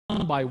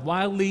drowned by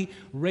wildly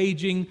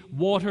raging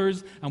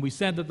waters. And we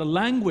said that the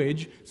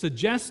language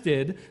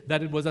suggested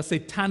that it was a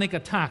satanic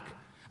attack,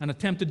 an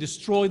attempt to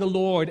destroy the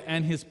Lord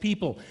and his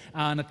people,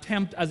 an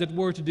attempt, as it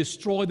were, to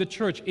destroy the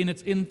church in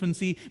its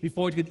infancy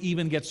before it could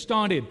even get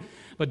started.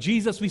 But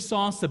Jesus, we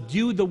saw,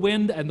 subdued the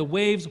wind and the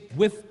waves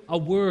with a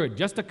word,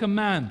 just a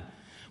command.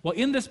 Well,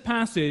 in this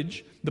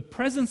passage, the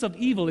presence of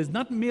evil is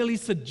not merely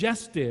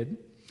suggested,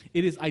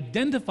 it is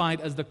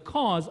identified as the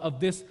cause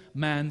of this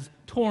man's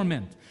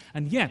torment.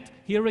 And yet,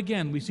 here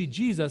again, we see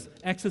Jesus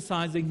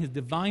exercising his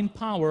divine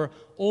power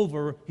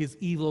over his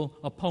evil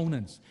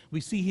opponents.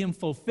 We see him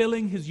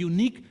fulfilling his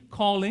unique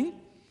calling.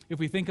 If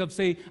we think of,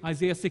 say,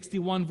 Isaiah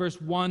 61, verse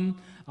 1,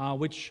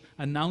 which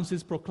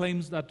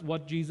proclaims that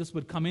what Jesus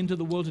would come into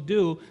the world to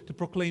do, to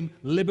proclaim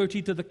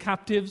liberty to the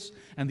captives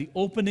and the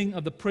opening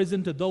of the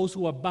prison to those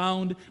who are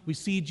bound, we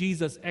see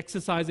Jesus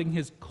exercising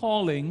his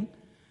calling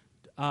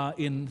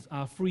in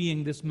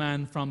freeing this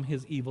man from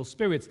his evil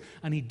spirits.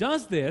 And he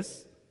does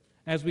this,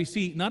 as we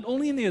see, not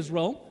only in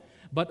Israel,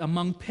 but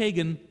among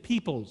pagan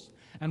peoples.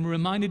 And we're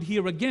reminded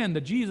here again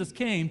that Jesus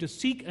came to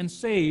seek and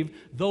save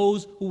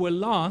those who were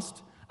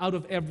lost out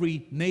of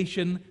every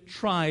nation,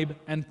 tribe,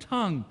 and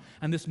tongue.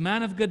 And this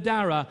man of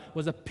Gadara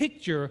was a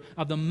picture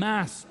of the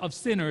mass of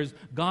sinners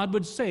God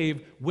would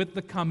save with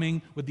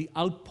the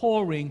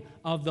outpouring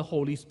of the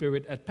Holy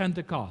Spirit at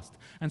Pentecost.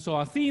 And so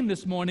our theme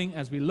this morning,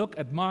 as we look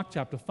at Mark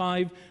chapter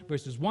 5,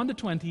 verses 1 to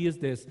 20, is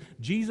this: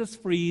 Jesus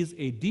frees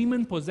a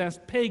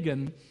demon-possessed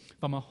pagan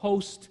from a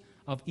host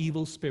of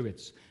evil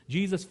spirits.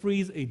 Jesus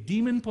frees a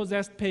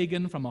demon-possessed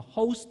pagan from a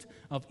host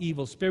of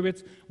evil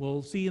spirits.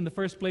 We'll see in the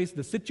first place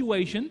the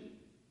situation,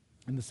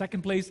 in the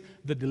second place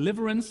the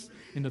deliverance,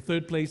 in the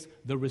third place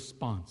the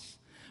response.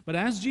 But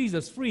as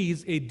Jesus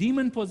frees a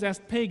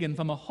demon-possessed pagan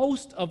from a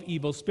host of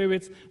evil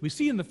spirits, we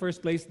see in the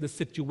first place the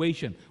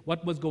situation,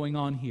 what was going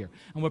on here.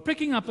 And we're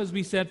picking up, as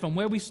we said, from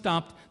where we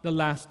stopped the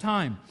last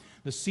time.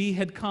 The sea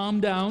had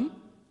calmed down,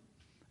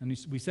 and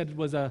we said it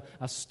was a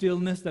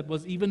stillness that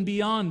was even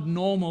beyond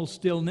normal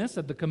stillness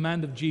at the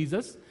command of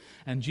Jesus.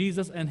 And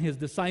Jesus and his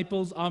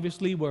disciples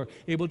obviously were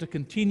able to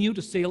continue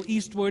to sail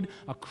eastward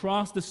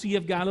across the Sea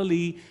of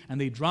Galilee, and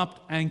they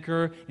dropped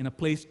anchor in a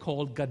place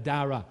called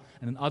Gadara.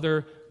 And in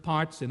other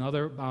parts, in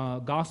other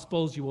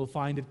Gospels, you will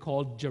find it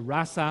called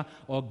Gerasa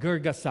or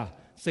Gergasa.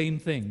 Same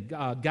thing,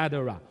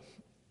 Gadara.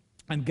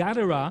 And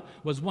Gadara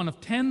was one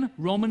of 10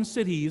 Roman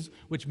cities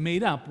which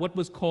made up what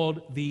was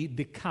called the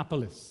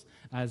Decapolis.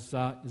 As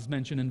is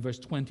mentioned in verse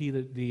 20,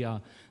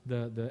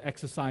 the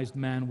exorcised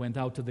man went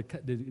out to the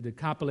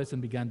Decapolis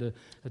and began to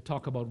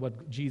talk about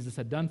what Jesus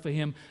had done for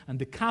him. And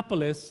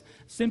Decapolis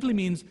simply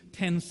means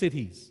 10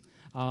 cities,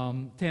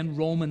 10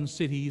 Roman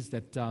cities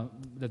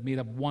that made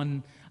up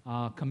one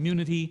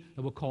community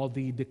that were called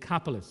the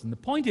Decapolis. And the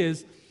point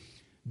is,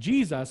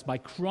 Jesus, by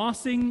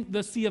crossing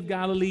the Sea of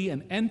Galilee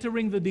and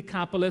entering the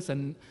Decapolis,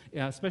 and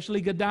especially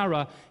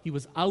Gadara, he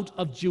was out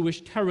of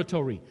Jewish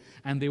territory.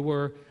 And they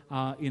were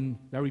in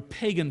very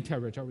pagan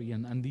territory,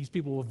 and these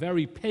people were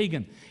very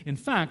pagan. In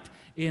fact,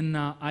 in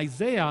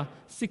Isaiah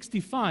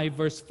 65,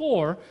 verse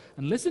 4,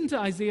 and listen to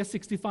Isaiah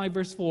 65,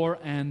 verse 4,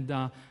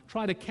 and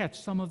try to catch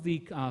some of the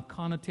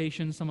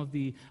connotations, some of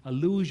the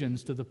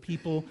allusions to the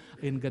people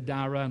in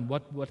Gadara and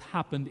what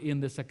happened in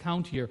this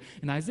account here.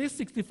 In Isaiah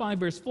 65,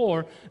 verse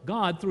 4,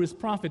 God, through his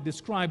prophet,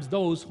 describes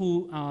those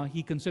who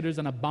he considers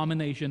an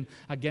abomination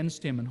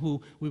against him and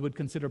who we would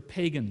consider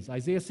pagans.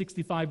 Isaiah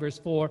 65, verse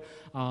 4,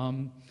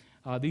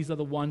 these are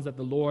the ones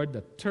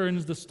that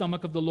turns the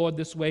stomach of the Lord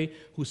this way,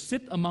 who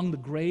sit among the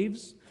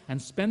graves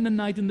and spend the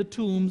night in the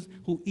tombs,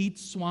 who eat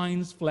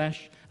swine's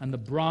flesh and the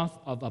broth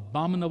of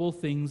abominable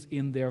things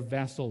in their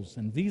vessels.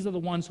 And these are the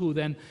ones who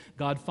then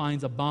God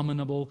finds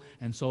abominable.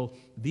 And so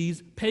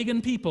these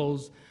pagan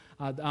peoples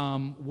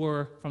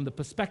were, from the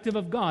perspective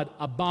of God,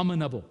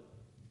 abominable.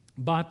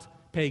 But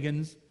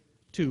pagans,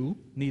 too,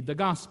 need the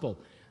gospel.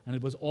 And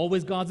it was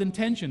always God's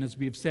intention, as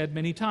we've said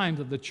many times,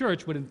 that the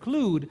church would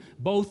include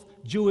both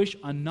Jewish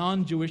and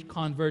non-Jewish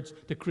converts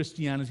to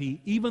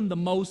Christianity, even the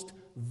most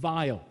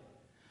vile.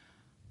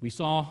 We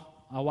saw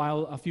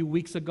a few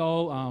weeks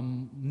ago,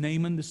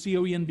 Naaman the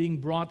Syrian being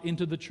brought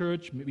into the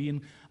church,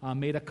 being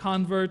made a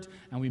convert,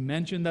 and we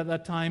mentioned at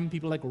that time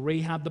people like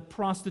Rahab the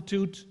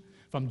prostitute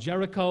from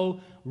Jericho,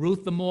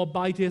 Ruth the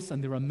Moabitess,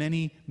 and there are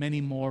many,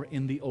 many more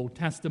in the Old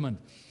Testament.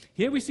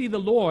 Here we see the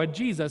Lord,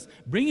 Jesus,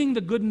 bringing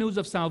the good news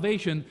of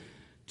salvation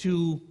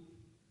to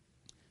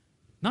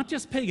not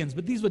just pagans,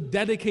 but these were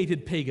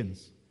dedicated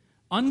pagans,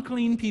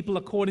 unclean people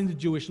according to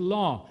Jewish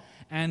law.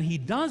 And he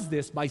does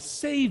this by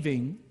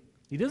saving.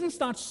 He doesn't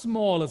start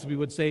small, as we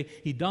would say.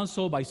 He does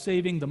so by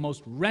saving the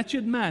most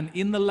wretched man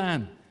in the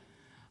land.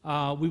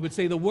 We would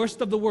say the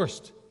worst of the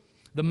worst.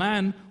 The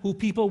man who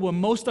people were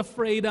most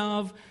afraid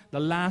of, the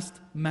last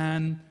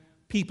man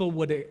people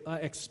would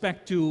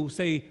expect to,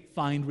 say,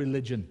 find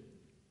religion.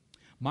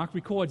 Mark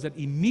records that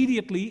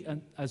immediately,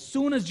 as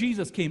soon as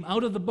Jesus came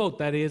out of the boat,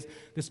 that is,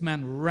 this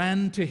man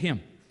ran to him.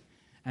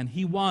 And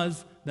he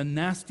was the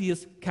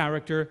nastiest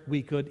character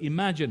we could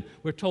imagine.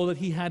 We're told that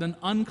he had an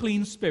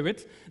unclean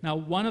spirit. Now,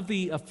 one of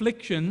the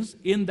afflictions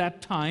in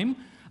that time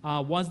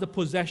was the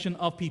possession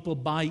of people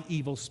by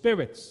evil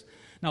spirits.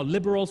 Now,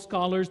 liberal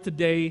scholars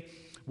today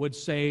would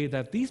say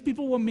that these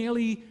people were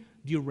merely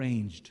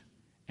deranged,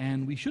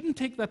 and we shouldn't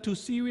take that too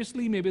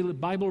seriously. Maybe the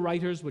Bible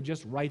writers were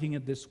just writing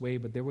it this way,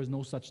 but there was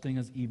no such thing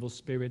as evil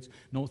spirits,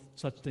 no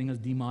such thing as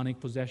demonic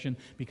possession,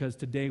 because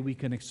today we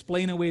can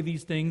explain away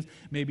these things.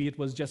 Maybe it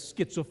was just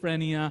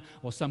schizophrenia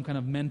or some kind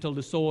of mental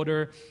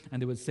disorder,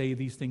 and they would say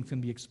these things can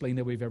be explained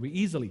away very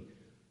easily.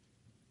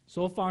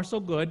 So far, so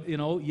good.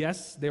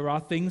 Yes, there are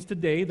things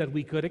today that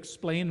we could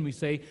explain. We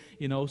say,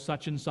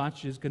 such and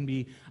such can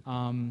be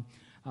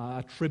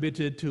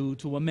attributed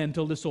to a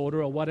mental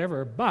disorder or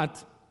whatever.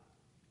 But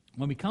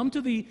when we come to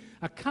the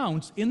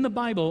accounts in the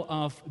Bible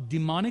of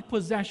demonic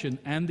possession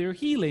and their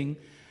healing,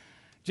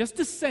 just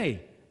to say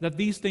that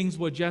these things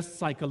were just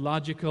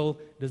psychological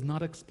does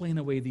not explain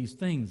away these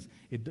things.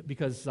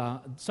 Because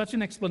such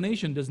an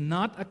explanation does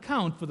not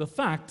account for the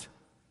fact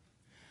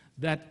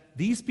that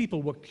these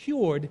people were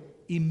cured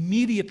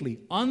immediately,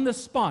 on the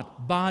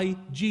spot, by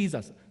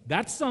Jesus.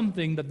 That's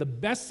something that the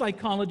best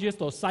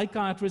psychologist or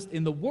psychiatrist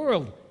in the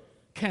world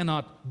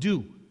cannot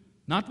do.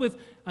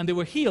 And they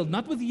were healed,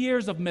 not with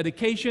years of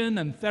medication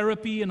and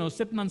therapy,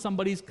 sitting on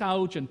somebody's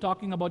couch and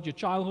talking about your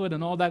childhood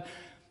and all that.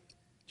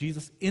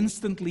 Jesus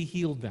instantly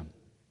healed them.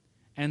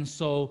 And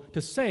so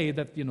to say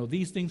that,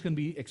 these things can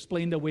be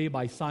explained away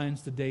by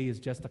science today is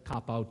just a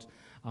cop-out,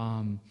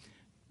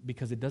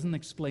 because it doesn't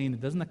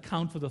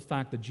account for the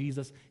fact that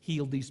Jesus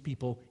healed these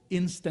people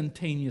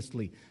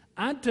instantaneously.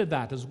 Add to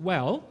that as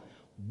well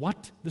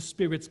what the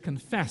spirits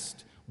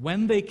confessed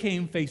when they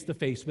came face to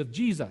face with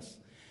Jesus.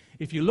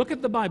 If you look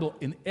at the Bible,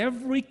 in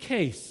every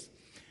case,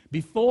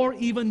 before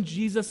even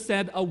Jesus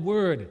said a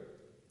word,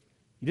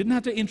 he didn't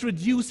have to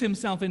introduce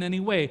himself in any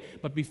way,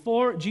 but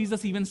before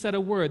Jesus even said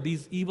a word,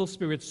 these evil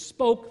spirits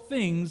spoke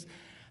things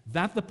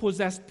that the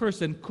possessed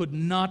person could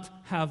not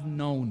have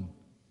known.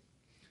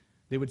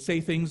 They would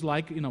say things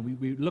like,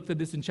 we looked at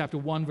this in chapter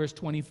 1, verse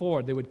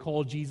 24. They would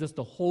call Jesus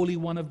the Holy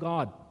One of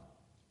God.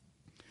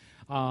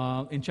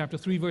 In chapter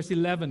 3, verse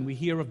 11, we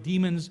hear of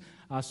demons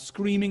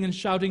screaming and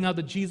shouting out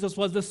that Jesus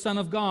was the Son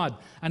of God.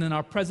 And in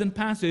our present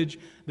passage,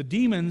 the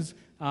demons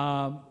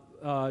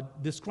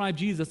describe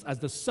Jesus as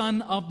the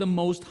Son of the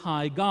Most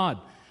High God.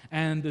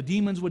 And the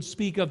demons would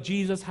speak of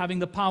Jesus having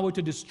the power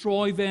to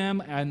destroy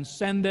them and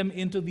send them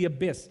into the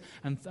abyss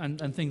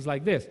and things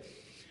like this.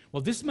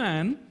 Well, this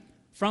man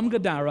from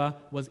Gadara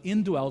was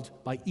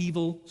indwelt by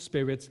evil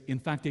spirits, in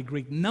fact, a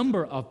great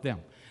number of them.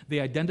 They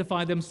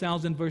identify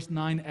themselves in verse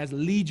 9 as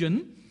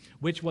Legion,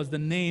 which was the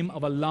name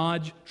of a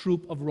large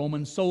troop of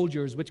Roman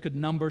soldiers, which could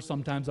number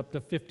sometimes up to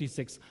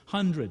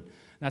 5,600.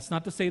 That's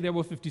not to say there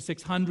were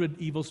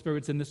 5,600 evil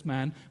spirits in this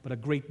man, but a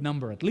great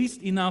number, at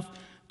least enough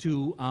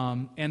to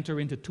enter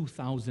into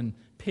 2,000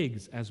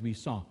 pigs, as we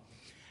saw.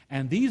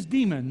 And these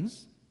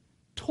demons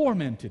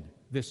tormented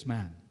this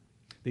man.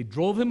 They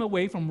drove him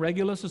away from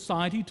regular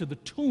society to the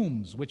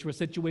tombs, which were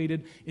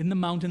situated in the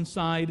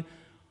mountainside,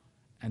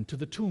 and to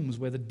the tombs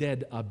where the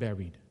dead are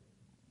buried.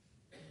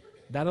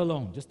 That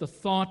alone, just the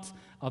thought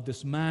of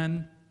this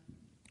man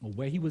or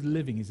where he was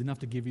living is enough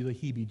to give you the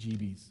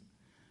heebie-jeebies.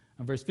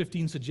 And verse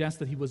 15 suggests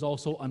that he was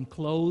also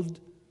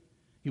unclothed.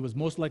 He was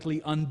most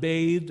likely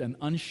unbathed and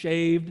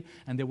unshaved,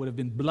 and there would have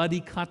been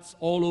bloody cuts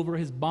all over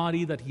his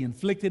body that he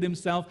inflicted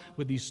himself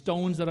with these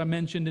stones that are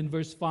mentioned in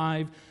verse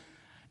 5.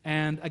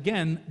 And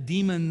again,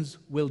 demons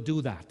will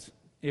do that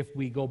if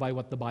we go by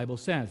what the Bible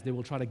says. They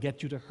will try to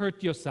get you to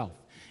hurt yourself.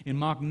 In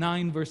Mark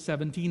 9, verse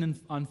 17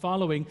 and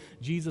following,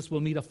 Jesus will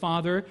meet a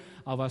father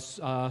of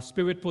a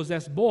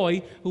spirit-possessed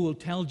boy who will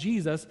tell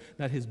Jesus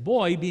that his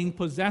boy, being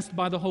possessed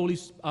by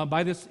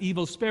by this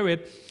evil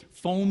spirit,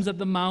 foams at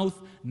the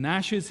mouth,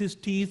 gnashes his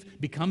teeth,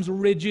 becomes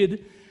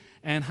rigid,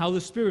 and how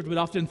the spirit would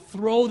often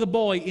throw the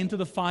boy into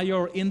the fire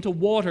or into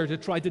water to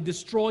try to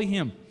destroy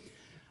him.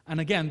 And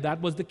again,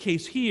 that was the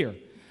case here.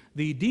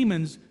 The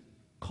demons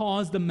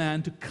caused the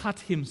man to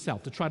cut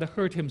himself, to try to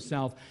hurt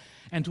himself.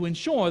 And to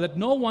ensure that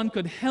no one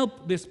could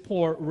help this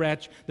poor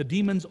wretch, the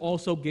demons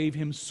also gave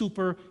him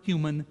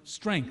superhuman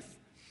strength.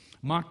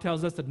 Mark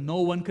tells us that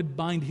no one could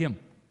bind him.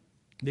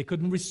 They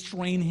couldn't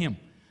restrain him.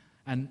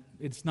 And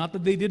it's not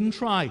that they didn't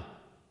try.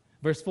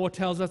 Verse 4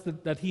 tells us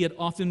that he had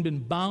often been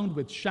bound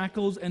with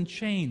shackles and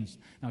chains.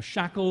 Now,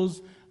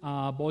 shackles,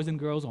 boys and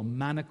girls, or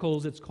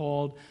manacles it's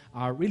called,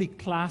 are really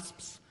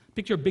clasps.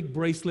 Picture big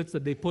bracelets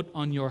that they put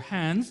on your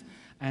hands.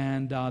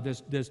 And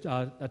there's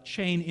a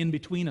chain in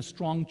between, a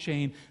strong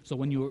chain. So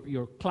when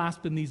you're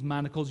clasped in these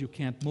manacles, you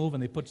can't move,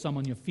 and they put some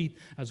on your feet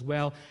as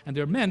well. And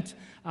they're meant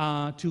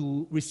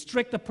to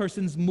restrict a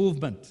person's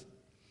movement.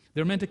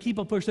 They're meant to keep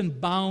a person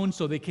bound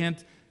so they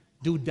can't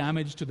do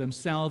damage to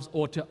themselves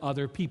or to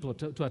other people,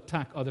 to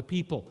attack other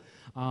people.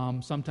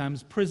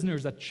 Sometimes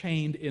prisoners are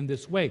chained in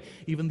this way.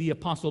 Even the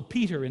Apostle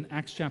Peter in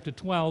Acts chapter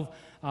 12,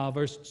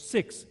 verse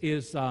 6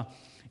 is...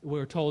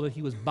 we're told that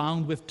he was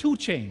bound with 2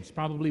 chains,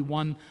 probably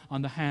one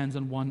on the hands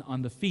and one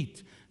on the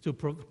feet, to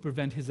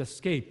prevent his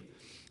escape.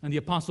 And the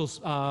Apostle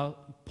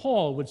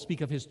Paul would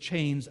speak of his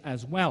chains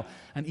as well.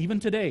 And even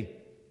today,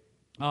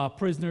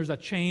 prisoners are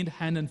chained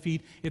hand and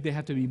feet if they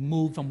have to be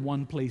moved from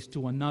one place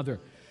to another.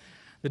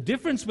 The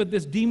difference with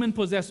this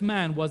demon-possessed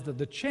man was that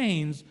the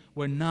chains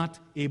were not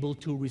able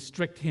to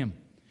restrict him.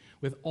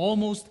 With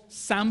almost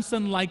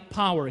Samson-like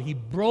power, he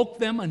broke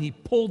them and he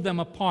pulled them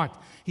apart.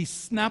 He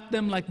snapped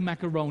them like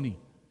macaroni.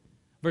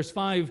 Verse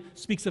 5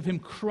 speaks of him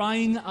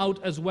crying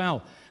out as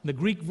well. The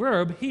Greek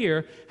verb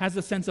here has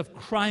a sense of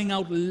crying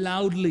out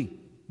loudly.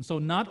 And so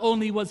not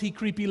only was he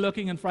creepy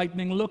looking and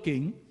frightening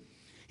looking,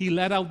 he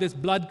let out this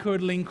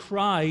blood-curdling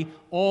cry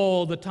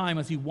all the time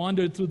as he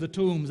wandered through the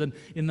tombs and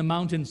in the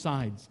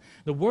mountainsides.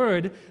 The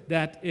word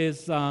that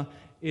is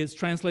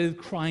translated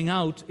crying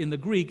out in the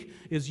Greek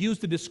is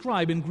used to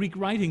describe in Greek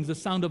writings the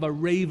sound of a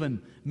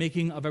raven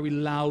making a very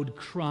loud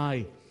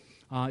cry.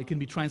 It can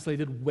be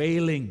translated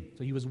wailing.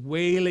 So he was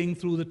wailing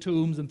through the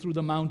tombs and through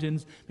the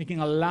mountains, making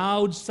a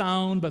loud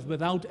sound but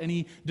without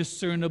any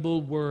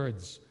discernible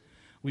words.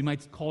 We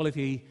might call it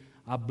a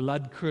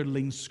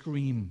blood-curdling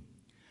scream.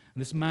 And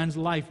this man's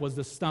life was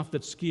the stuff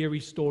that scary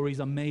stories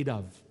are made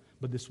of,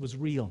 but this was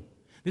real.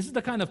 This is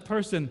the kind of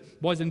person,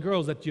 boys and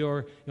girls, that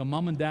your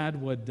mom and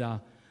dad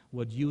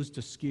would use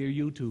to scare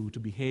you to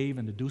behave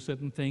and to do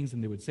certain things,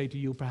 and they would say to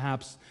you,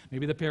 perhaps,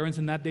 maybe the parents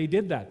in that day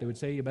did that. They would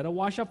say, you better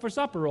wash up for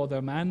supper, or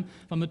the man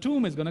from the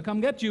tomb is going to come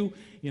get you,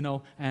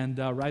 and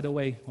right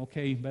away,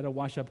 okay, you better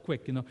wash up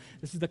quick,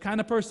 This is the kind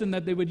of person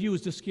that they would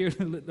use to scare,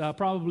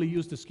 probably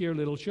use to scare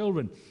little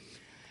children.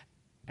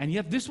 And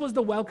yet this was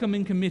the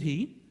welcoming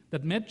committee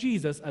that met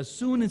Jesus as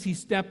soon as he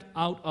stepped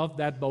out of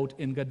that boat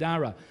in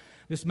Gadara.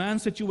 This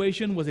man's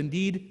situation was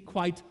indeed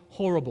quite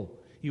horrible.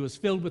 He was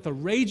filled with a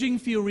raging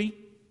fury,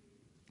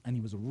 and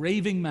he was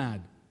raving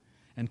mad.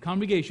 And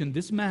congregation,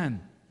 this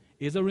man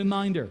is a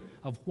reminder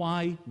of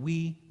why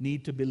we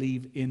need to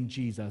believe in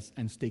Jesus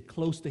and stay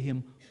close to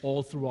him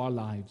all through our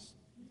lives.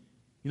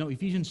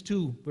 Ephesians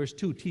 2, verse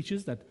 2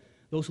 teaches that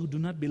those who do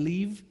not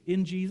believe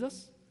in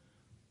Jesus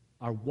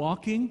are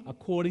walking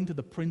according to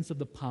the prince of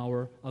the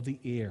power of the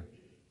air.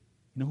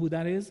 You know who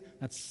that is?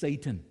 That's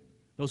Satan.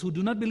 Those who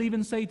do not believe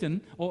in Satan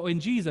or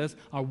in Jesus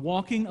are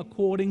walking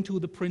according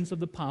to the prince of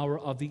the power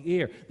of the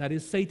air. That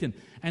is Satan.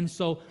 And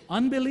so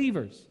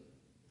unbelievers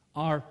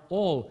are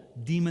all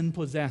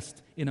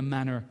demon-possessed in a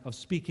manner of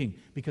speaking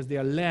because they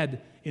are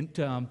led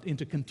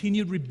into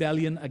continued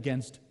rebellion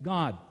against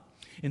God.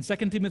 In 2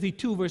 Timothy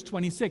 2, verse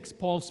 26,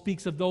 Paul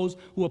speaks of those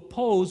who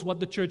oppose what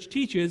the church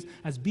teaches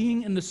as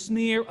being in the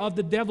snare of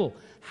the devil,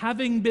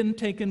 having been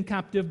taken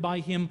captive by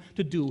him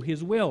to do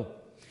his will.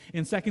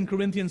 In 2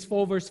 Corinthians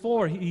 4, verse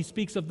 4, he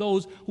speaks of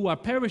those who are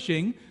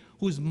perishing,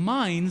 whose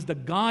minds the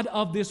god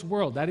of this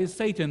world, that is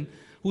Satan,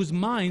 whose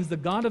minds the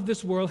god of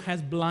this world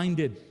has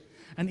blinded.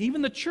 And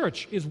even the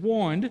church is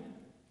warned,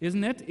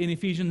 isn't it, in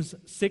Ephesians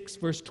 6,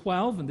 verse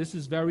 12, and this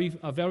is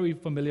a very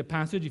familiar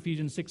passage,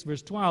 Ephesians 6,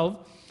 verse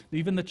 12,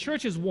 even the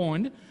church is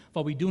warned,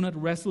 for we do not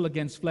wrestle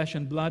against flesh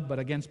and blood, but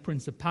against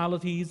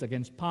principalities,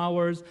 against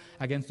powers,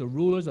 against the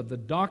rulers of the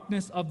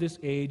darkness of this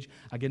age,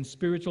 against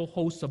spiritual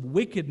hosts of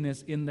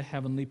wickedness in the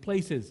heavenly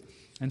places.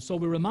 And so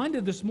we're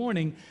reminded this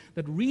morning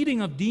that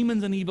reading of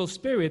demons and evil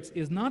spirits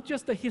is not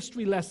just a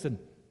history lesson.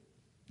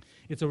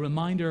 It's a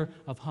reminder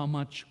of how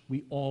much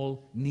we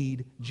all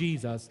need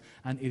Jesus,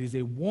 and it is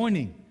a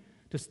warning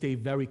to stay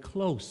very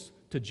close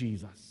to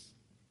Jesus.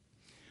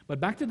 But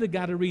back to the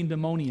Gadarene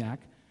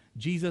demoniac,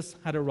 Jesus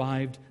had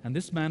arrived, and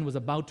this man was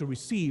about to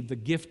receive the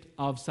gift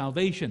of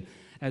salvation.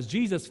 As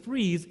Jesus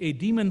frees a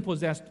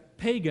demon-possessed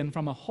pagan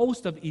from a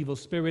host of evil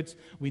spirits,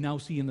 we now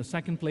see in the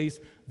second place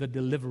the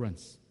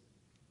deliverance.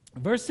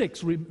 Verse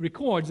 6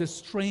 records a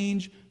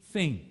strange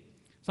thing,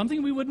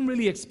 something we wouldn't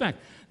really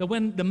expect, that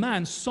when the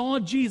man saw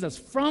Jesus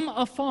from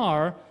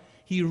afar,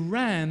 he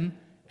ran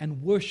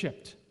and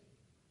worshipped.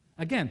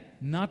 Again,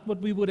 not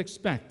what we would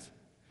expect.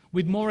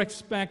 We'd more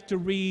expect to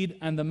read,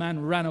 and the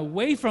man ran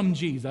away from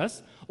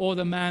Jesus, or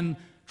the man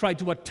tried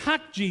to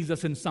attack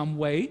Jesus in some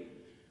way,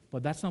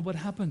 but that's not what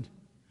happened.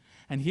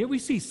 And here we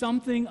see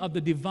something of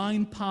the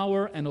divine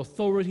power and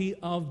authority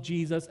of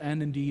Jesus,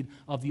 and indeed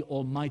of the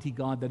Almighty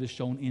God that is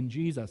shown in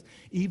Jesus.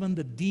 Even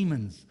the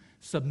demons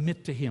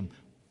submit to him,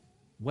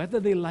 whether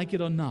they like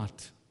it or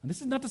not. And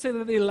this is not to say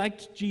that they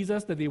liked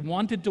Jesus, that they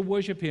wanted to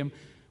worship him.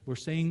 We're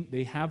saying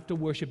they have to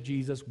worship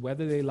Jesus,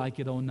 whether they like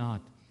it or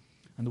not.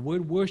 And the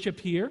word worship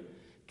here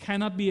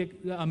cannot be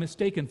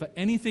mistaken for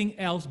anything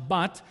else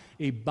but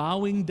a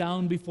bowing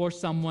down before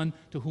someone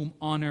to whom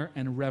honor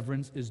and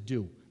reverence is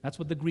due. That's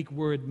what the Greek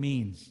word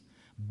means.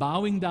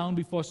 Bowing down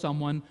before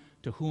someone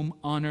to whom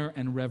honor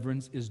and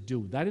reverence is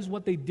due. That is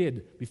what they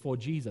did before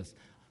Jesus.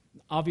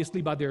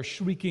 Obviously, by their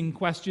shrieking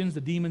questions, the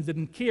demons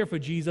didn't care for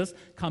Jesus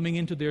coming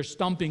into their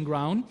stomping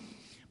ground,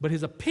 but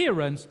his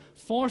appearance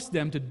forced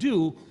them to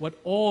do what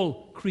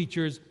all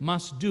creatures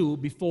must do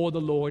before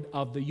the Lord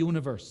of the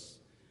universe.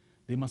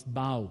 They must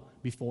bow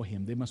before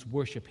him. They must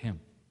worship him.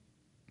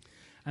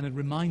 And it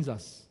reminds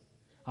us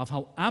of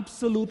how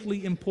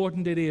absolutely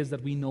important it is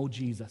that we know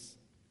Jesus.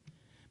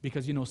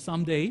 Because,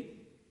 someday,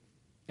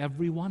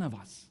 every one of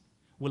us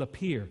will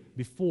appear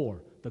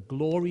before the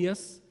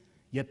glorious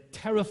yet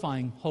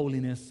terrifying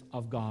holiness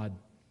of God.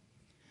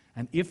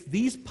 And if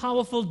these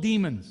powerful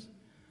demons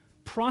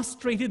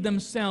prostrated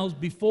themselves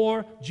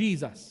before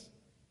Jesus,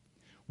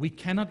 we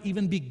cannot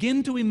even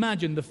begin to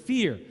imagine the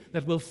fear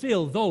that will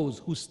fill those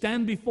who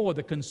stand before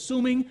the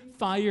consuming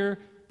fire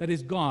that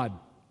is God,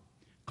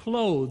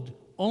 clothed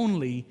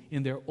only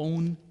in their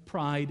own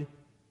pride,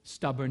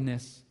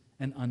 stubbornness,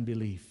 and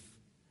unbelief.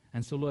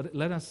 And so Lord,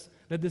 let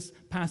this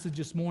passage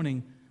this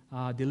morning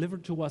deliver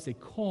to us a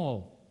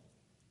call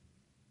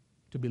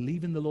to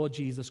believe in the Lord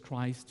Jesus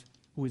Christ,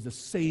 who is the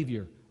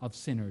Savior of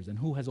sinners and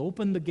who has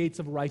opened the gates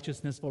of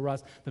righteousness for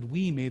us, that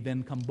we may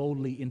then come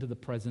boldly into the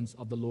presence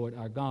of the Lord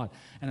our God.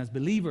 And as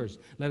believers,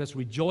 let us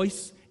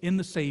rejoice in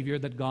the Savior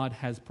that God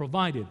has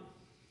provided.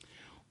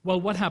 Well,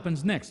 what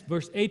happens next?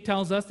 Verse 8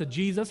 tells us that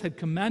Jesus had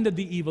commanded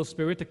the evil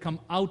spirit to come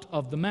out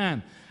of the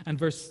man. And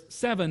verse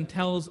 7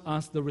 tells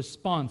us the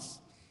response.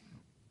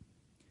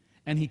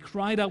 And he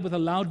cried out with a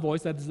loud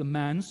voice, that is the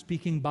man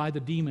speaking by the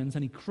demons,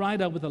 and he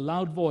cried out with a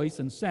loud voice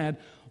and said,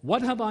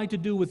 "What have I to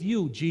do with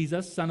you,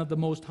 Jesus, Son of the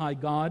Most High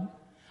God?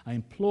 I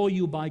implore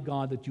you by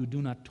God that you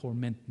do not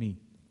torment me."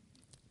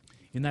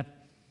 In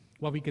that,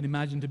 what we can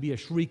imagine to be a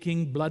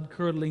shrieking,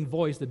 blood-curdling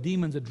voice, the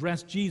demons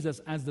addressed Jesus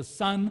as the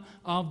Son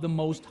of the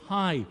Most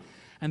High.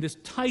 And this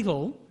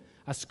title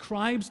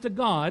ascribes to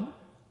God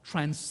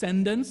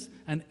transcendence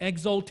and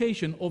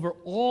exaltation over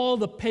all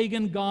the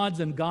pagan gods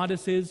and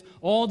goddesses,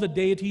 all the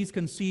deities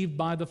conceived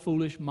by the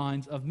foolish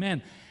minds of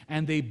men.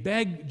 And they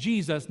beg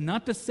Jesus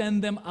not to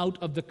send them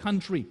out of the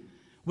country,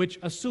 which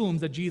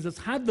assumes that Jesus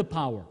had the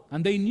power,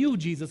 and they knew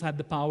Jesus had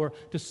the power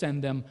to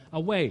send them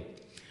away.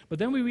 But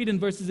then we read in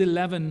verses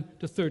 11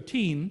 to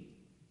 13,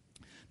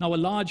 "Now a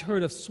large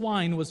herd of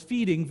swine was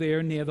feeding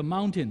there near the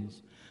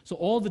mountains. So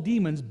all the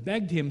demons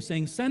begged him,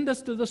 saying, 'Send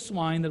us to the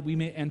swine that we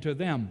may enter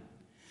them.'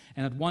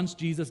 And at once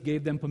Jesus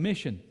gave them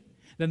permission.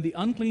 Then the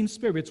unclean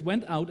spirits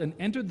went out and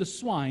entered the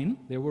swine.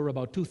 There were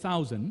about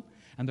 2,000.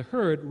 And the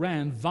herd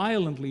ran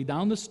violently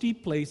down the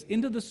steep place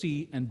into the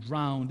sea and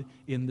drowned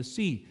in the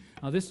sea."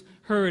 Now this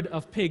herd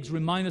of pigs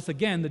reminds us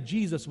again that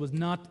Jesus was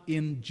not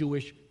in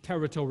Jewish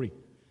territory.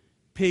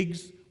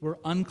 Pigs were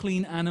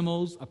unclean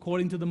animals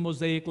according to the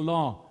Mosaic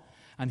law.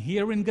 And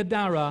here in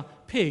Gadara,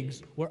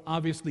 pigs were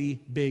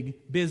obviously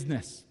big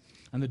business.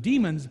 And the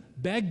demons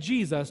begged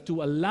Jesus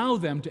to allow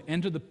them to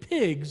enter the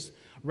pigs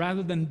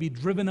rather than be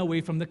driven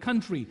away from the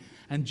country.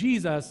 And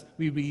Jesus,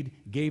 we read,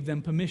 gave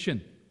them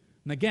permission.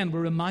 And again,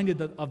 we're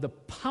reminded of the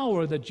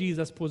power that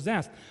Jesus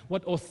possessed,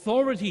 what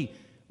authority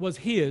was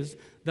his,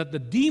 that the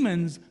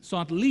demons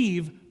sought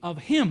leave of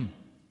him.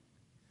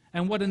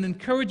 And what an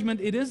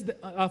encouragement it is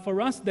for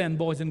us then,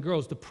 boys and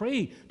girls, to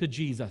pray to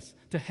Jesus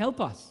to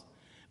help us.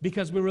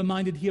 Because we're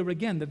reminded here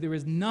again that there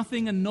is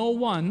nothing and no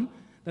one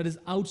that is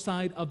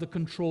outside of the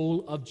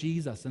control of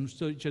Jesus. And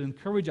so it should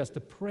encourage us to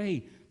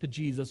pray to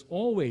Jesus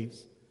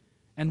always.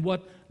 And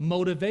what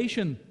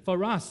motivation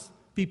for us,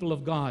 people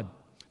of God,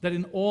 that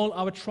in all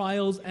our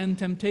trials and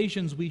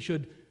temptations we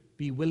should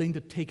be willing to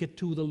take it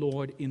to the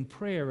Lord in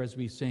prayer as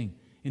we sing.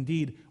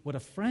 Indeed, what a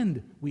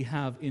friend we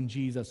have in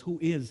Jesus, who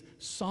is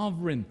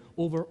sovereign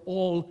over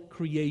all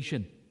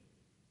creation.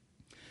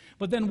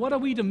 But then what are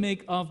we to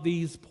make of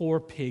these poor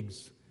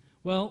pigs?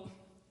 Well,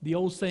 the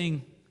old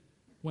saying,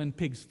 "When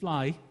pigs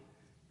fly,"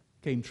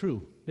 came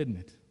true, didn't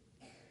it?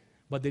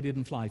 But they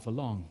didn't fly for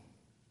long.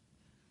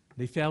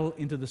 They fell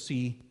into the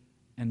sea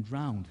and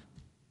drowned.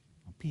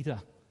 Now,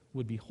 Peter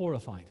would be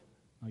horrified.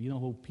 Now, you know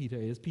who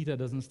Peter is. Peter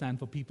doesn't stand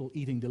for people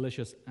eating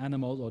delicious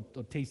animals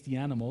or tasty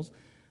animals,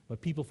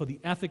 but people for the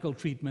ethical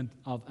treatment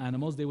of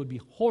animals. They would be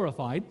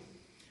horrified.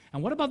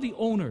 And what about the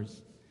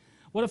owners?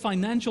 What a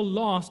financial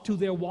loss to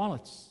their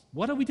wallets.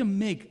 What are we to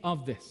make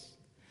of this?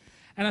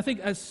 And I think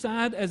as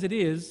sad as it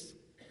is,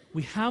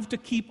 we have to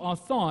keep our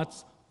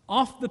thoughts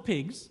off the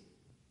pigs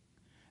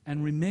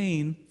and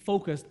remain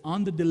focused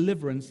on the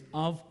deliverance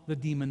of the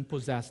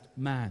demon-possessed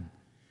man.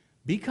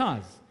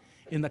 Because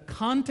in the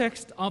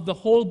context of the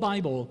whole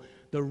Bible,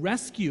 the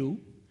rescue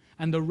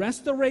and the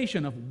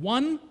restoration of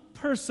one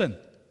person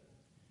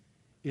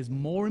is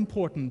more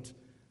important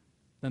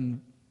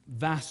than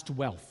vast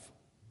wealth.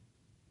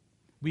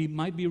 We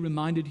might be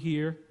reminded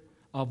here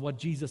of what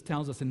Jesus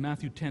tells us in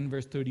Matthew 10,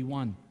 verse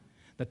 31.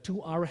 That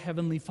to our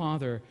Heavenly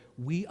Father,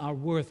 we are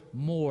worth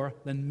more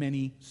than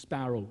many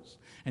sparrows.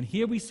 And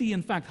here we see,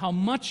 in fact, how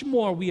much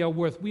more we are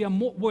worth. We are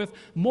worth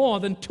more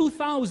than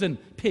 2,000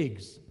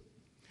 pigs.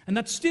 And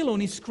that still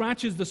only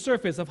scratches the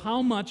surface of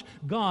how much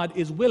God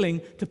is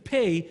willing to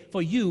pay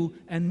for you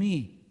and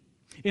me.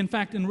 In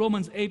fact, in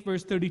Romans 8,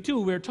 verse 32,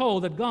 we're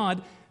told that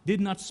God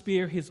did not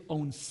spare his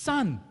own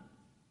Son,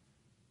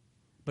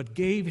 but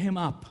gave him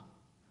up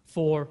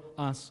for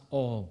us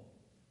all.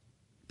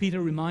 Peter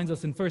reminds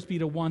us in 1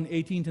 Peter 1,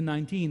 18 to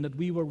 19, that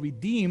we were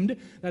redeemed,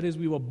 that is,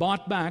 we were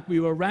bought back, we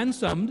were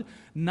ransomed,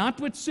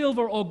 not with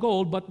silver or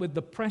gold, but with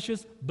the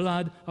precious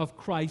blood of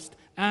Christ,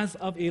 as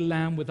of a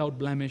lamb without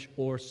blemish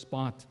or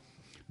spot.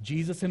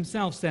 Jesus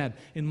himself said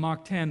in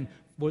Mark 10,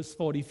 verse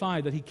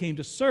 45, that he came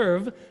to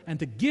serve and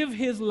to give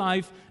his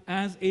life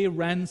as a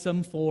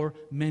ransom for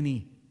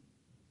many.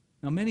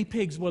 Now, many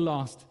pigs were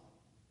lost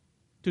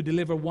to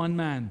deliver one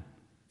man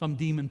from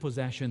demon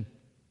possession.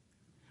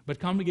 But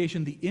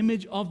congregation, the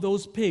image of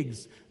those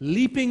pigs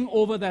leaping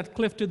over that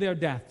cliff to their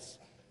deaths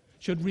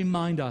should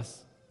remind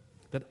us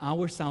that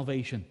our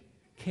salvation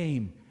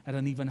came at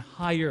an even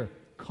higher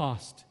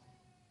cost.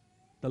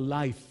 The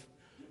life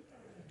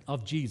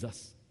of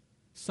Jesus,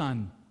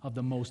 Son of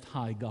the Most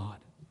High God.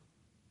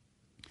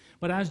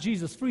 But as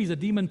Jesus frees a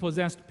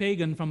demon-possessed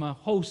pagan from a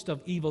host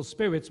of evil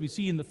spirits, we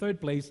see in the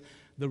third place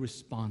the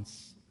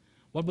response.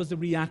 What was the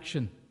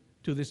reaction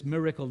to this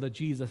miracle that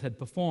Jesus had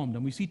performed?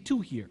 And we see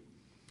two here.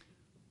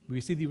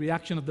 We see the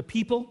reaction of the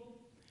people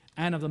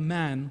and of the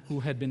man who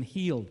had been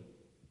healed.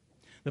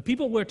 The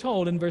people, we're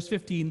told in verse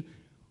 15,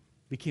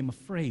 became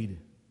afraid.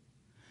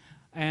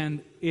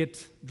 And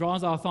it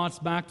draws our thoughts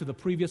back to the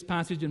previous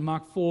passage in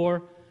Mark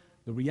 4,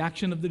 the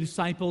reaction of the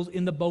disciples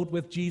in the boat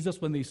with Jesus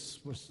when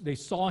they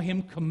saw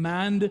him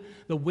command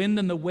the wind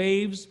and the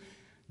waves,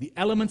 the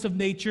elements of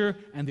nature,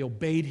 and they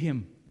obeyed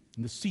him.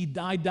 And the sea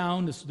died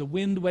down, the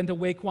wind went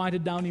away,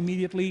 quieted down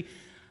immediately.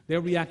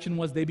 Their reaction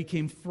was they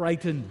became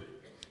frightened.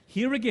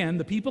 Here again,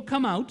 the people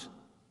come out.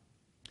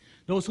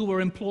 Those who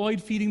were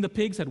employed feeding the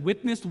pigs had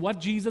witnessed what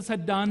Jesus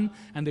had done,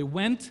 and they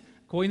went,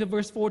 according to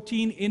verse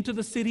 14, into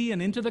the city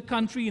and into the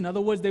country. In other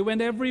words, they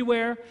went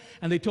everywhere,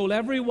 and they told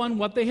everyone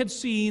what they had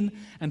seen,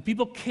 and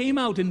people came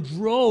out in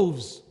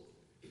droves.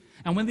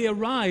 And when they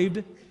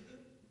arrived,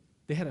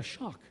 they had a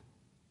shock.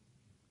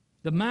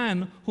 The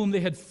man whom they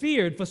had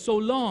feared for so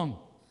long,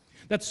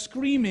 that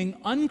screaming,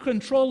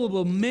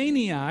 uncontrollable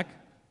maniac,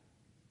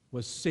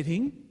 was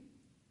sitting,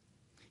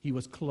 he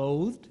was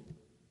clothed,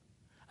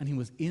 and he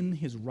was in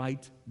his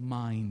right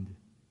mind.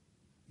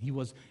 He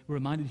was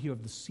reminded here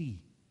of the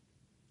sea,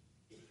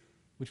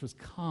 which was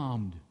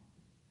calmed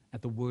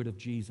at the word of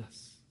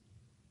Jesus.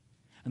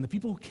 And the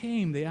people who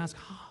came, they asked,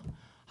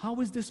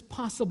 how is this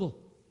possible?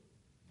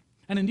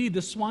 And indeed, the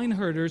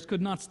swineherders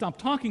could not stop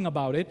talking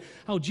about it,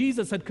 how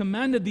Jesus had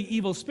commanded the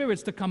evil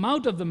spirits to come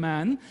out of the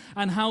man,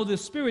 and how the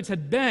spirits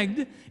had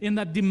begged in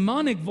that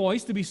demonic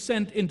voice to be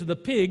sent into the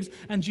pigs,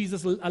 and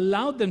Jesus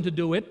allowed them to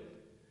do it.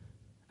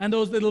 And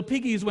those little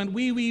piggies went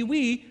wee, wee,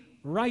 wee,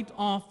 right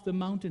off the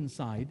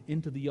mountainside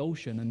into the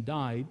ocean and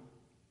died.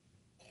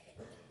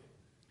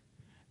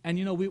 And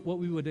you know, what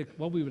we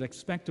would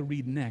expect to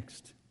read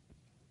next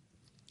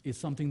is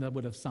something that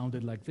would have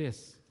sounded like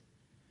this.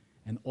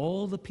 And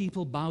all the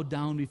people bowed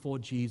down before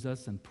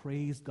Jesus and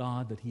praised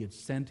God that he had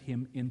sent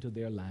him into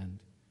their land.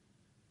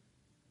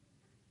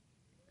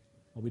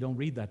 Well, we don't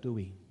read that, do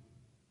we?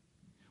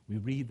 We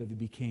read that they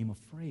became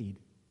afraid.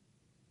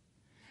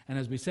 And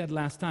as we said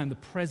last time, the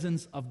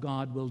presence of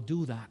God will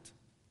do that.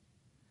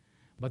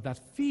 But that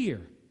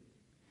fear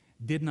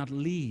did not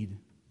lead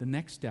the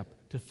next step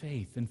to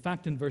faith. In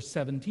fact, in verse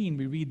 17,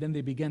 we read, then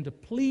they began to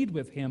plead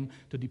with him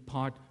to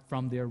depart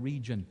from their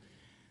region.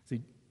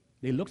 See,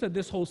 they looked at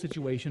this whole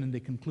situation and they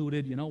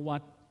concluded, you know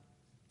what?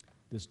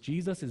 This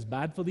Jesus is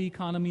bad for the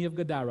economy of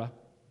Gadara.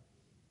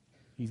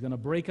 He's going to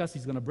break us.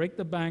 He's going to break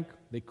the bank.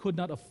 They could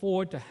not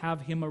afford to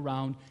have him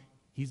around.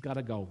 He's got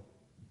to go.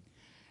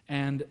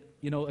 And,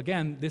 you know,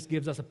 again, this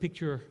gives us a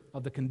picture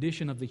of the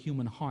condition of the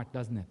human heart,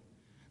 doesn't it?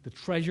 The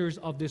treasures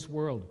of this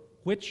world,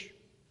 which,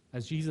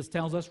 as Jesus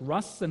tells us,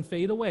 rusts and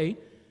fade away.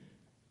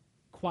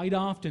 Quite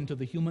often to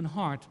the human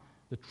heart,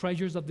 the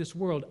treasures of this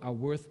world are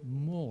worth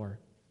more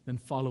than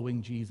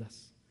following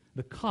Jesus.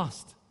 The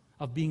cost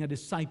of being a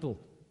disciple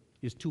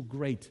is too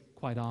great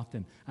quite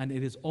often. And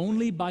it is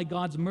only by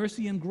God's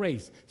mercy and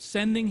grace,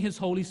 sending his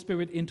Holy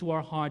Spirit into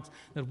our hearts,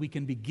 that we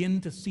can begin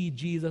to see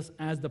Jesus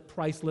as the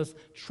priceless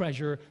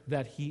treasure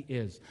that he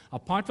is.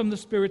 Apart from the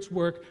Spirit's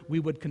work, we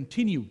would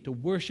continue to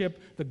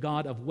worship the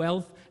God of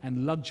wealth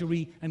and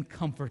luxury and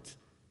comfort.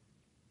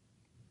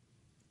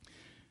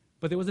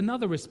 But there was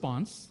another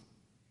response,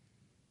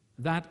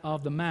 that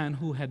of the man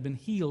who had been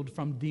healed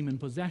from demon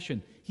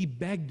possession. He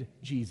begged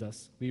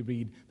Jesus, we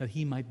read, that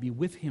he might be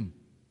with him.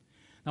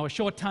 Now, a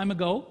short time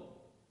ago,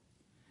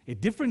 a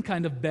different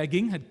kind of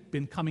begging had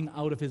been coming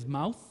out of his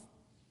mouth,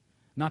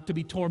 not to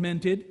be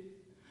tormented,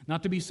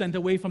 not to be sent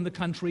away from the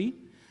country.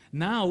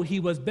 Now he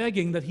was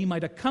begging that he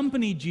might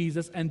accompany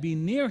Jesus and be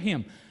near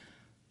him.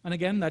 And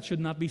again, that should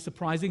not be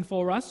surprising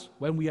for us.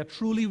 When we are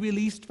truly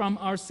released from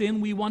our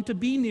sin, we want to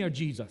be near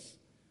Jesus.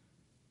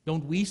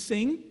 Don't we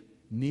sing?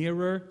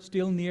 Nearer,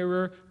 still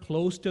nearer,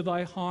 close to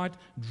thy heart,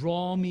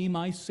 draw me,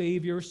 my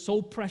Savior,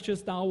 so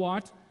precious thou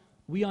art.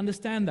 We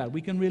understand that.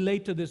 We can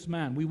relate to this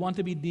man. We want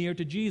to be near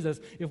to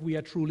Jesus if we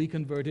are truly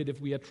converted, if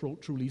we are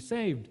truly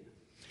saved.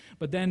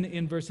 But then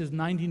in verses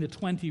 19 to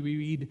 20 we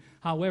read,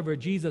 however,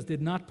 Jesus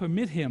did not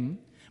permit him,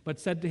 but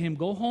said to him,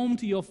 go home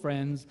to your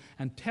friends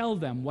and tell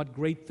them what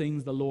great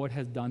things the Lord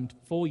has done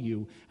for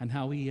you and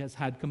how he has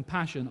had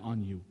compassion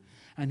on you.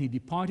 And he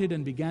departed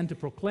and began to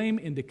proclaim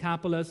in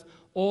Decapolis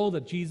all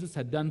that Jesus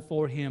had done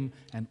for him,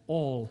 and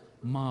all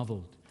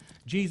marveled.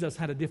 Jesus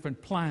had a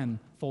different plan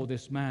for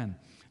this man.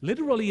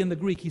 Literally in the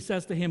Greek, he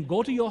says to him,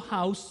 go to your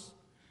house,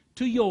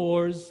 to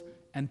yours,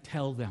 and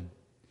tell them.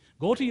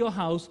 Go to your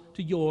house,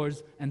 to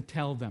yours, and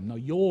tell them. Now,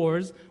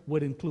 yours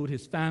would include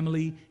his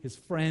family, his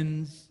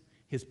friends,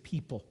 his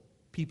people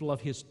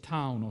of his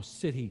town or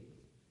city.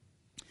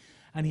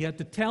 And he had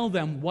to tell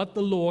them what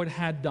the Lord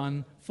had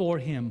done for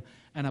him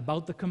and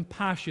about the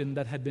compassion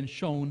that had been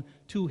shown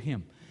to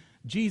him.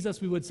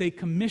 Jesus, we would say,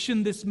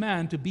 commissioned this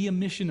man to be a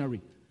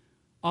missionary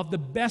of the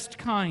best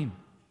kind,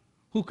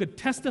 who could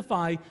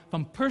testify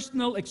from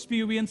personal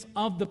experience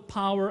of the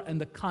power and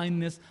the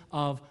kindness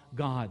of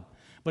God.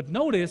 But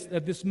notice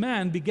that this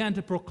man began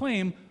to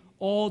proclaim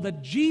all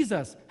that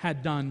Jesus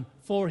had done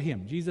for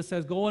him. Jesus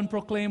says, go and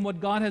proclaim what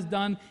God has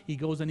done. He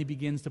goes and he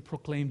begins to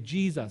proclaim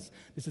Jesus.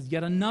 This is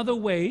yet another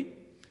way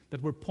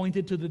that we're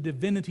pointed to the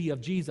divinity of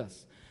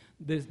Jesus.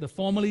 The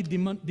formerly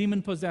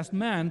demon-possessed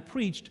man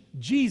preached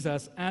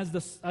Jesus as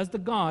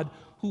the God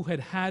who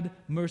had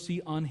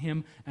mercy on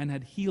him and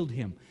had healed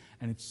him.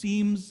 And it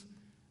seems,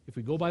 if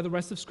we go by the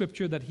rest of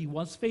Scripture, that he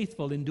was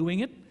faithful in doing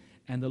it,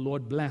 and the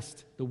Lord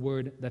blessed the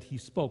word that he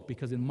spoke.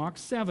 Because in Mark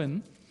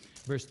 7,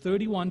 verse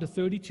 31 to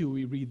 32,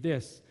 we read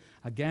this.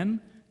 Again,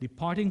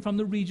 departing from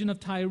the region of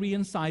Tyre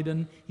and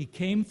Sidon, he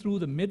came through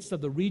the midst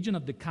of the region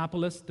of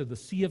Decapolis to the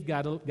Sea of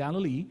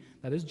Galilee.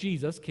 That is,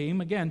 Jesus came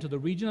again to the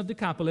region of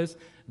Decapolis.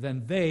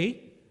 Then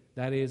they,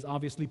 that is,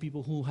 obviously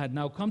people who had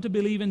now come to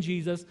believe in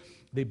Jesus,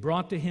 they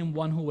brought to him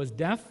one who was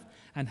deaf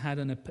and had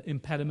an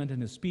impediment in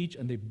his speech,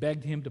 and they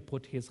begged him to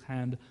put his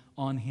hand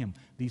on him.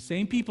 These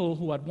same people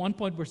who at one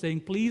point were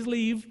saying, please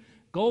leave,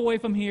 go away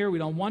from here, we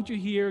don't want you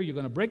here, you're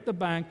going to break the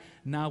bank,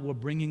 now we're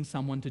bringing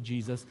someone to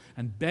Jesus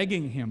and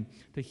begging him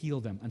to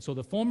heal them. And so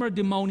the former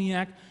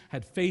demoniac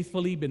had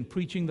faithfully been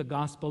preaching the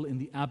gospel in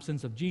the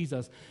absence of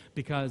Jesus,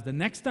 because the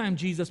next time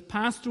Jesus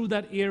passed through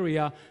that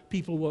area,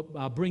 people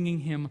were bringing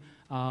him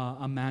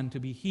a man to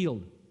be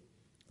healed.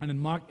 And in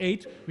Mark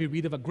 8, we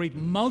read of a great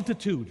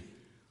multitude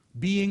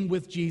being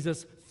with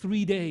Jesus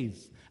 3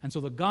 days. And so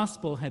the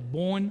gospel had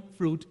borne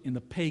fruit in the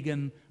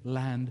pagan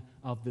land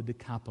of the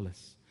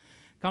Decapolis.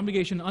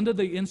 Congregation, under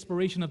the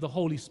inspiration of the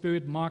Holy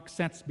Spirit, Mark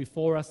sets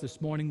before us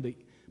this morning the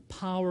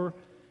power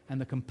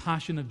and the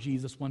compassion of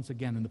Jesus once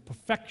again, and the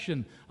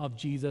perfection of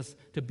Jesus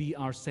to be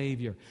our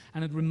Savior.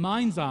 And it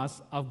reminds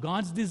us of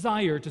God's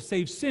desire to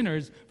save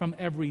sinners from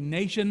every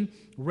nation,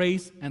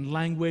 race, and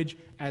language,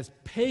 as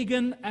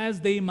pagan as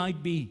they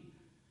might be.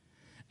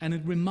 And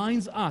it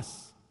reminds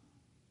us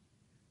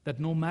that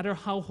no matter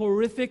how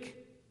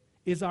horrific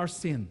is our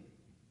sin,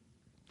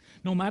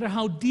 no matter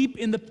how deep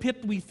in the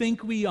pit we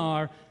think we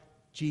are,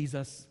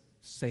 Jesus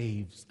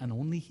saves, and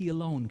only He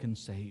alone can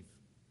save.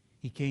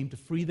 He came to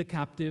free the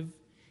captive.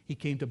 He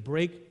came to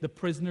break the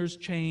prisoner's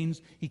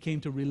chains. He came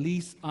to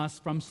release us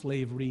from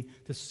slavery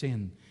to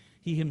sin.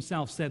 He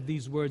Himself said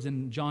these words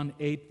in John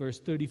 8, verse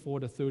 34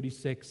 to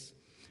 36.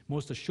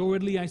 Most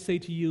assuredly I say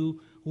to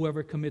you,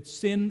 whoever commits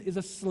sin is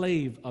a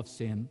slave of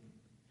sin.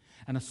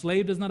 And a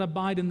slave does not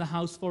abide in the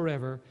house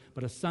forever,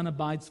 but a son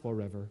abides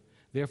forever.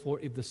 Therefore,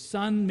 if the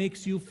Son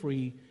makes you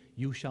free,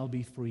 you shall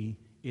be free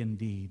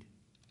indeed.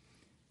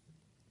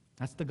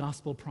 That's the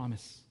gospel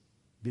promise.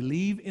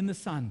 Believe in the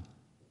Son,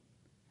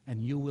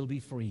 and you will be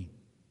free.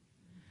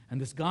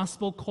 And this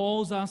gospel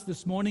calls us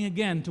this morning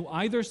again to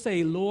either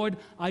say, Lord,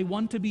 I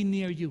want to be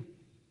near you.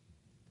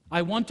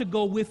 I want to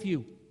go with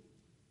you.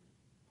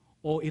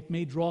 Or it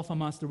may draw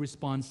from us the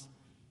response,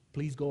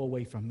 please go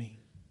away from me.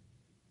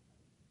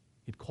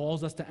 It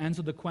calls us to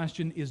answer the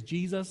question, is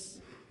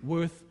Jesus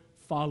worth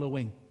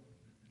following?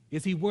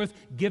 Is He worth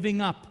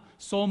giving up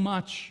so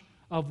much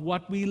of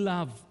what we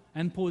love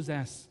and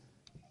possess?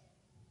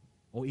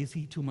 Or is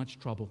He too much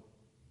trouble?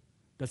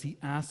 Does He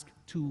ask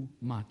too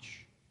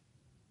much?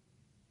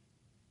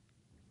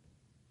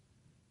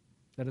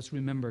 Let us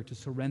remember to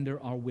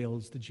surrender our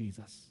wills to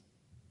Jesus.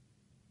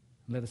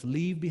 Let us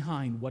leave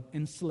behind what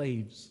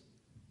enslaves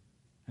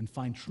and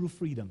find true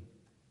freedom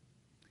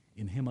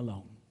in Him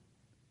alone.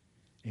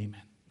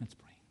 Amen. Let's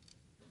pray.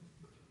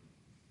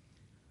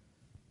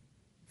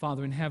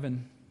 Father in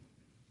heaven,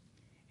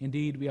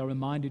 indeed we are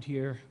reminded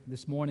here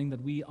this morning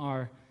that we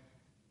are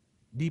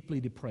deeply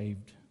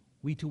depraved.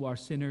 We too are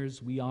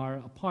sinners. We are,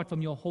 apart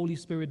from your Holy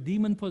Spirit,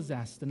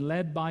 demon-possessed and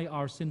led by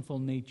our sinful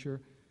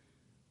nature,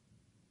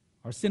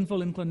 our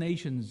sinful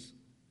inclinations,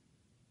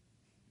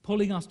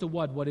 pulling us to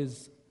what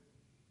is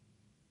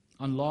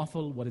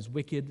unlawful, what is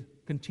wicked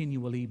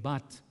continually.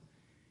 But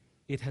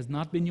it has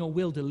not been your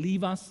will to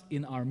leave us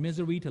in our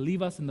misery, to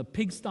leave us in the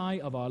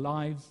pigsty of our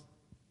lives.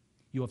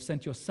 You have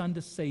sent your Son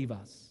to save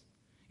us.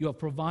 You have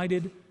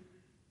provided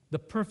the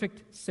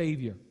perfect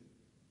Savior,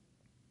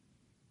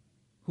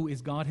 who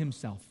is God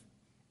Himself,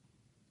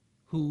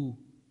 who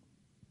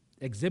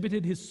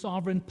exhibited His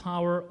sovereign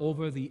power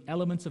over the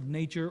elements of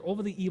nature,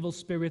 over the evil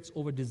spirits,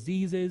 over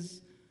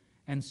diseases,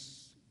 and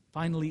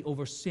finally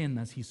over sin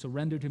as He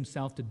surrendered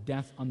Himself to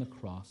death on the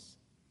cross.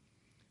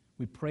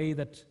 We pray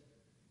that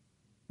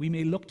we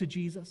may look to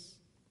Jesus,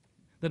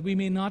 that we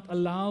may not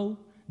allow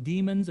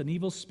demons and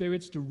evil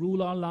spirits to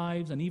rule our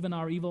lives and even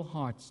our evil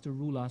hearts to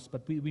rule us,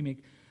 but we may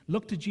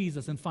look to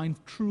Jesus and find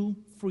true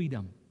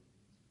freedom.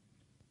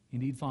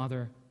 Indeed,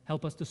 Father,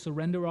 Help us to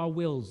surrender our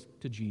wills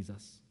to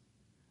Jesus,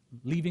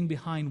 leaving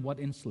behind what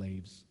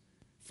enslaves,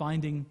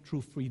 finding true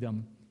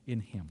freedom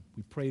in Him.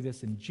 We pray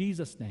this in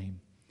Jesus'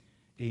 name.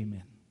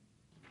 Amen.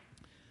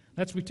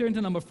 Let's return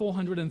to number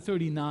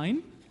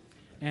 439,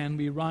 and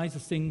we rise to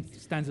sing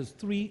stanzas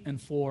 3 and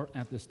 4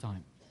 at this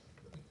time.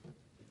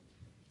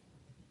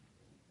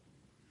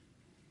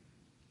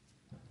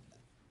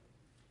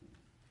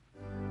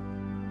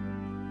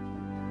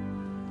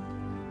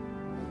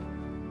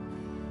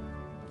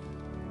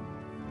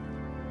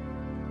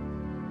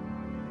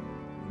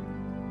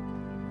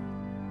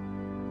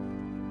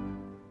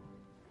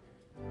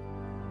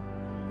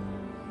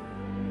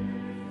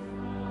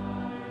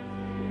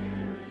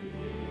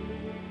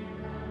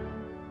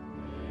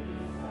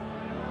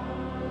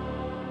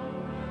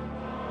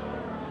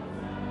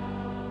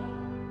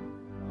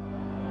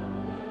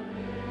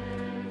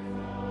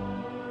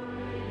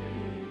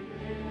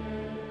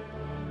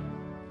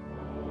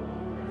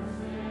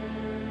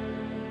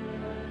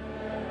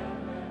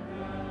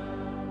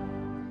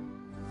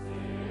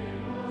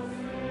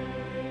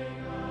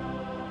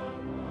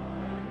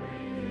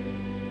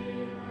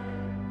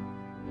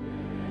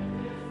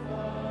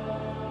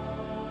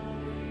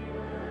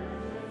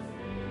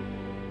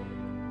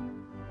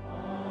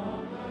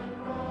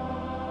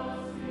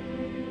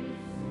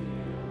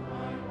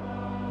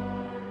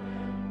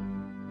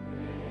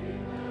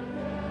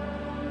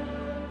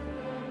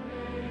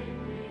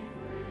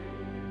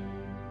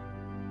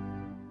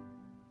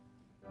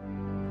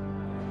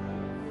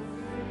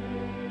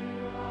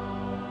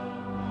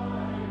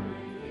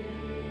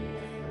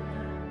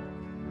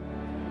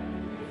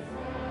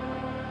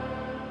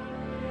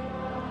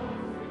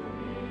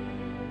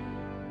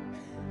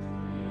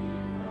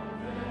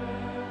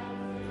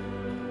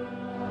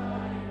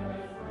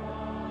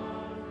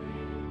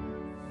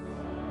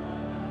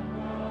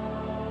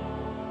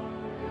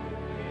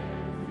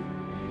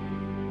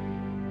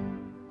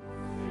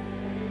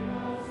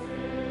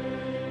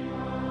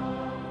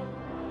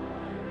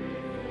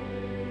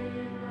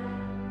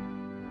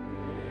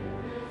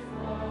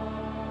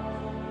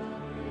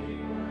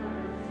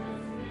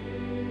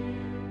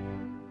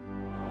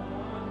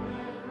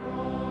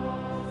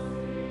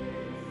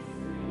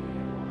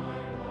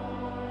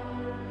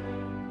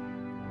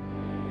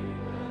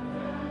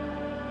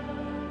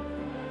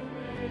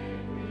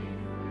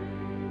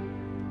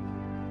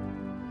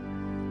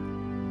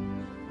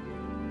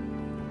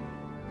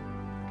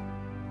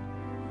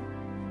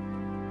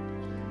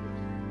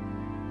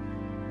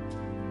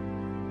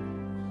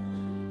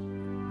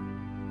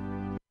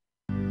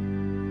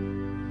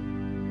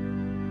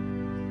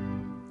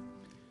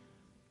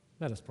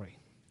 Let us pray.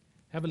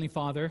 Heavenly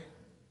Father,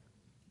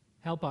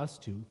 help us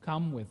to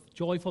come with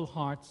joyful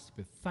hearts,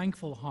 with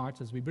thankful hearts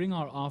as we bring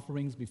our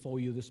offerings before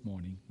you this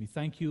morning. We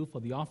thank you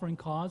for the offering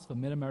cause for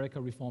Mid-America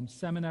Reformed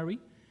Seminary.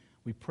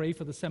 We pray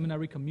for the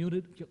seminary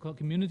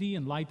community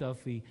in light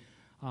of the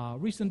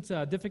recent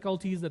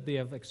difficulties that they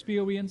have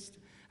experienced,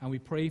 and we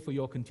pray for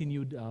your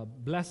continued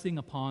blessing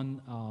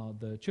upon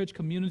the church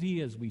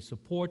community as we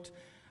support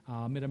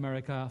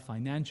Mid-America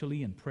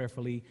financially and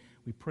prayerfully.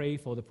 We pray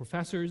for the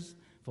professors,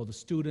 for the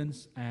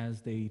students as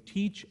they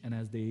teach and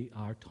as they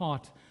are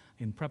taught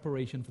in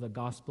preparation for the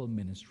gospel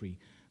ministry.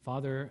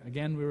 Father,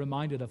 again, we're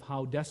reminded of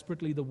how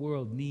desperately the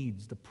world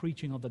needs the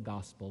preaching of the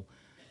gospel.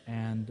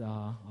 And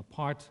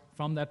apart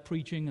from that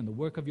preaching and the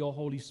work of your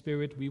Holy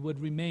Spirit, we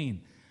would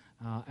remain,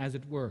 as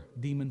it were,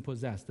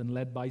 demon-possessed and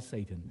led by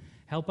Satan.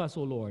 Help us,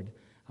 O Lord,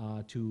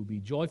 to be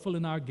joyful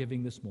in our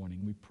giving this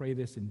morning. We pray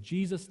this in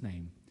Jesus'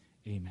 name.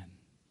 Amen.